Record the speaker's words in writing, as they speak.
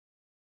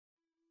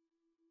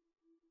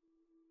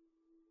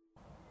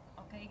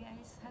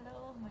guys,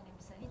 hello, my name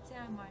is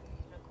Anita, I'm Martin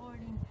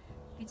recording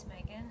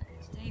Fitsmile again,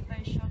 and today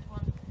very short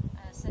one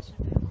session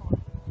for your core,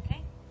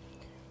 okay?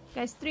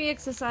 Guys, 3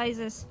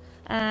 exercises.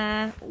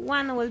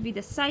 One will be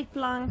the side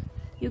plank.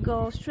 You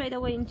go straight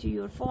away into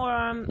your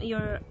forearm,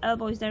 your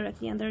elbow is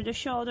directly under the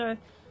shoulder.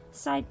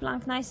 Side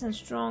plank, nice and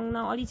strong.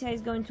 Now Alita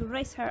is going to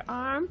raise her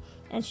arm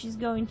and she's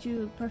going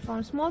to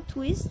perform small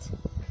twist.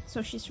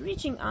 So she's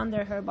reaching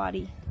under her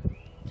body,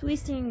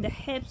 twisting the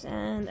hips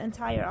and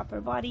entire upper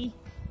body,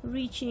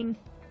 reaching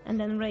and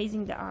then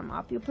raising the arm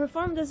up. You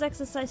perform this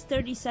exercise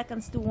 30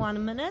 seconds to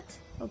 1 minute,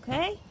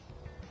 okay?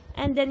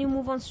 And then you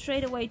move on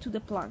straight away to the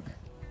plank.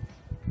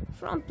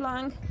 From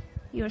plank,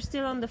 you're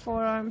still on the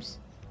forearms.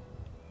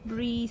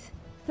 Breathe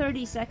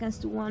 30 seconds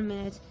to 1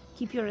 minute.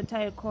 Keep your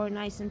entire core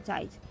nice and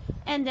tight.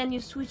 And then you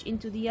switch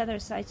into the other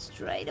side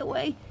straight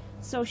away.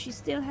 So she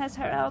still has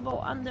her elbow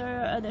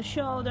under the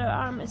shoulder,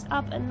 arm is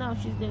up, and now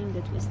she's doing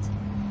the twist.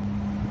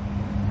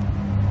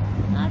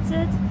 That's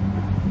it.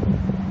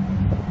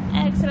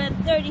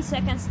 Excellent. 30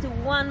 seconds to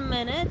 1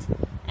 minute.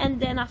 And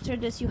then after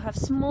this you have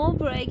small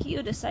break.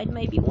 You decide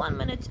maybe 1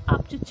 minute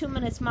up to 2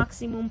 minutes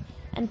maximum,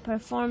 and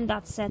perform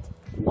that set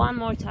 1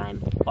 more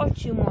time or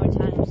 2 more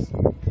times.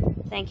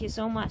 Thank you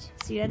so much.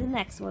 See you at the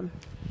next one.